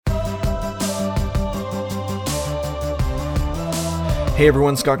Hey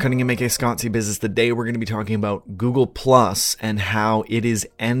everyone, Scott Cunningham, aka Scott C Business. Today we're going to be talking about Google Plus and how it is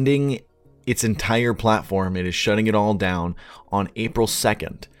ending its entire platform. It is shutting it all down on April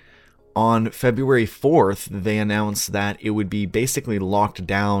 2nd. On February 4th, they announced that it would be basically locked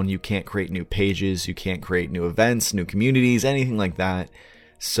down. You can't create new pages, you can't create new events, new communities, anything like that.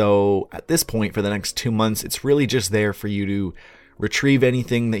 So at this point, for the next 2 months, it's really just there for you to retrieve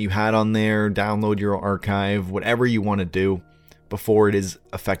anything that you had on there, download your archive, whatever you want to do, before it is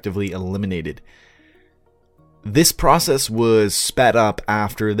effectively eliminated. This process was sped up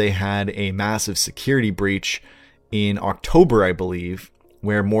after they had a massive security breach in October, I believe,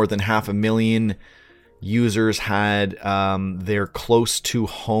 where more than 500,000 users had their close to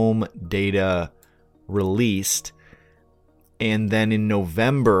home data released. And then in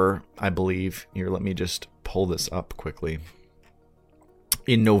November, I believe, here, let me just pull this up quickly.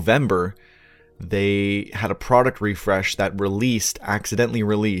 In November, they had a product refresh that accidentally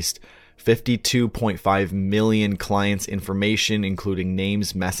released 52.5 million clients' information, including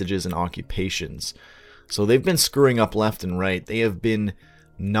names, messages, and occupations. So they've been screwing up left and right. They have been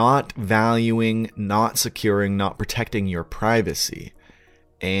not valuing, not securing, not protecting your privacy.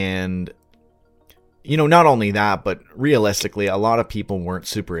 And, not only that, but realistically, a lot of people weren't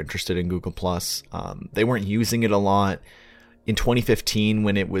super interested in Google+. They weren't using it a lot. In 2015,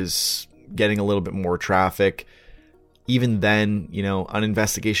 when it was getting a little bit more traffic, even then, an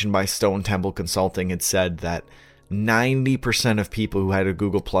investigation by Stone Temple Consulting had said that 90% of people who had a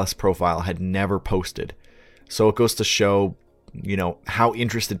Google Plus profile had never posted. So it goes to show, how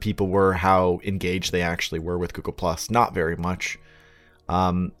interested people were, how engaged they actually were with Google Plus. Not very much.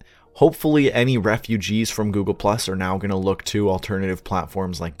 Hopefully any refugees from Google Plus are now going to look to alternative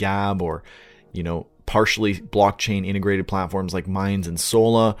platforms like Gab or, partially blockchain integrated platforms like Minds and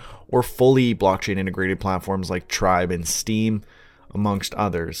Sola, or fully blockchain integrated platforms like Tribe and Steam, amongst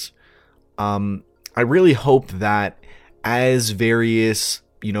others. I really hope that as various,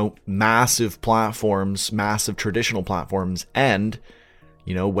 massive platforms, massive traditional platforms end,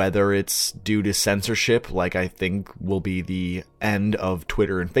 whether it's due to censorship, like I think will be the end of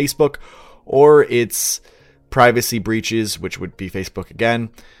Twitter and Facebook, or it's privacy breaches, which would be Facebook again,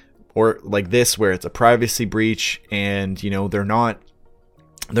 or like this, where it's a privacy breach and, they're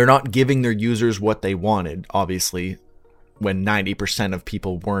not giving their users what they wanted, obviously, when 90% of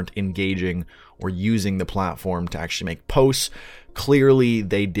people weren't engaging or using the platform to actually make posts. Clearly,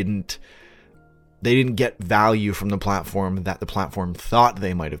 they didn't get value from the platform that the platform thought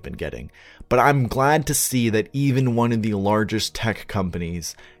they might have been getting. But I'm glad to see that even one of the largest tech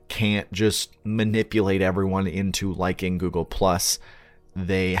companies can't just manipulate everyone into liking Google+.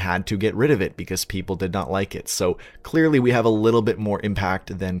 They had to get rid of it because people did not like it. So clearly we have a little bit more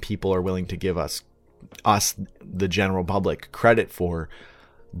impact than people are willing to give us, the general public, credit for.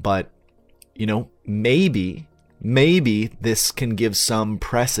 But, maybe this can give some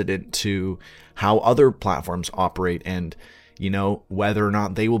precedent to how other platforms operate and, whether or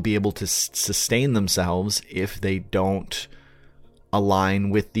not they will be able to sustain themselves if they don't align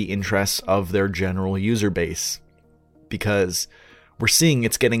with the interests of their general user base. Because we're seeing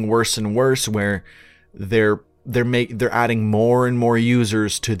it's getting worse and worse, where they're adding more and more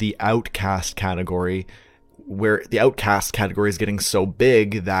users to the outcast category, where the outcast category is getting so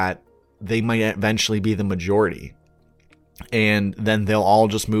big that they might eventually be the majority. And then they'll all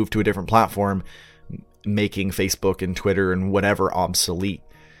just move to a different platform, making Facebook and Twitter and whatever obsolete.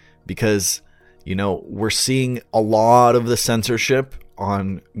 Because, we're seeing a lot of the censorship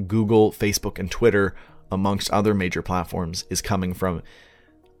on Google, Facebook, and Twitter, amongst other major platforms, is coming from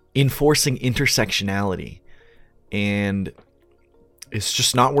enforcing intersectionality. And it's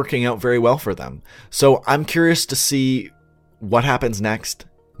just not working out very well for them. So I'm curious to see what happens next.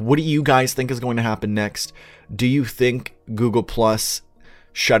 What do you guys think is going to happen next? Do you think Google Plus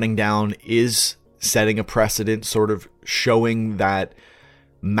shutting down is setting a precedent, sort of showing that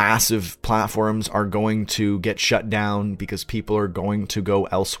massive platforms are going to get shut down because people are going to go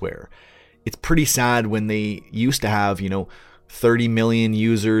elsewhere? It's pretty sad when they used to have, 30 million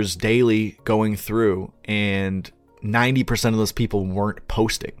users daily going through, and 90% of those people weren't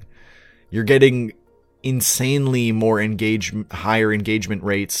posting. You're getting insanely higher engagement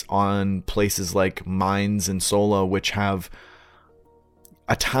rates on places like Minds and Sola, which have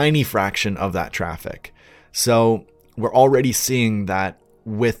a tiny fraction of that traffic. So we're already seeing that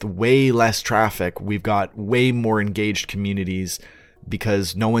with way less traffic, we've got way more engaged communities,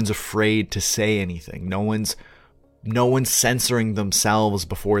 because no one's afraid to say anything. No one's censoring themselves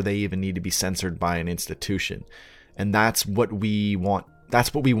before they even need to be censored by an institution. And that's what we want.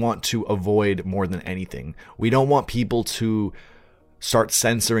 That's what we want to avoid more than anything. We don't want people to start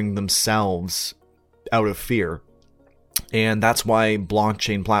censoring themselves out of fear. And that's why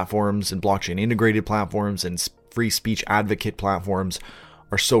blockchain platforms and blockchain integrated platforms and free speech advocate platforms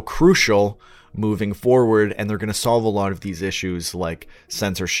are so crucial moving forward, and they're going to solve a lot of these issues like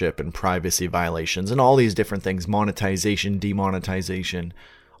censorship and privacy violations and all these different things, monetization, demonetization.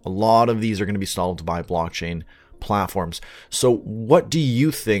 A lot of these are going to be solved by blockchain platforms. So what do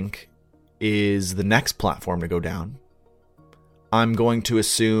you think is the next platform to go down? I'm going to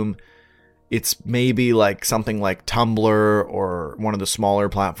assume it's maybe like something like Tumblr or one of the smaller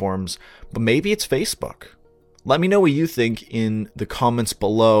platforms, but maybe it's Facebook. Let me know what you think in the comments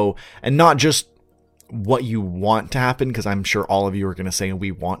below, and not just what you want to happen, because I'm sure all of you are going to say we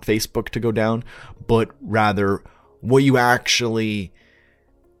want Facebook to go down, but rather what you actually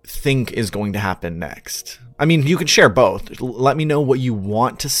think is going to happen next. I mean, you can share both. Let me know what you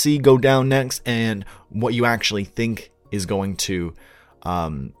want to see go down next and what you actually think is going to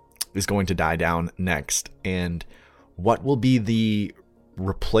die down next, and what will be the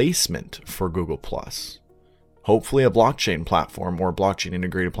replacement for Google Plus. Hopefully a blockchain platform or a blockchain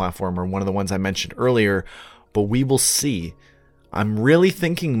integrated platform or one of the ones I mentioned earlier, but we will see. I'm really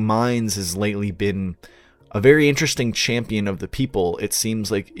thinking Minds has lately been a very interesting champion of the people. It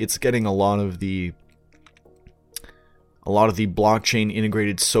seems like it's getting a lot of the blockchain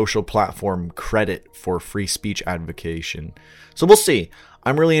integrated social platform credit for free speech advocacy. So we'll see.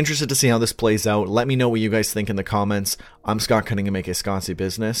 I'm really interested to see how this plays out. Let me know what you guys think in the comments. I'm Scott Cunningham, aka Scottsy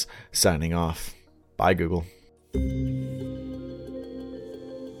Business, signing off. Bye, Google.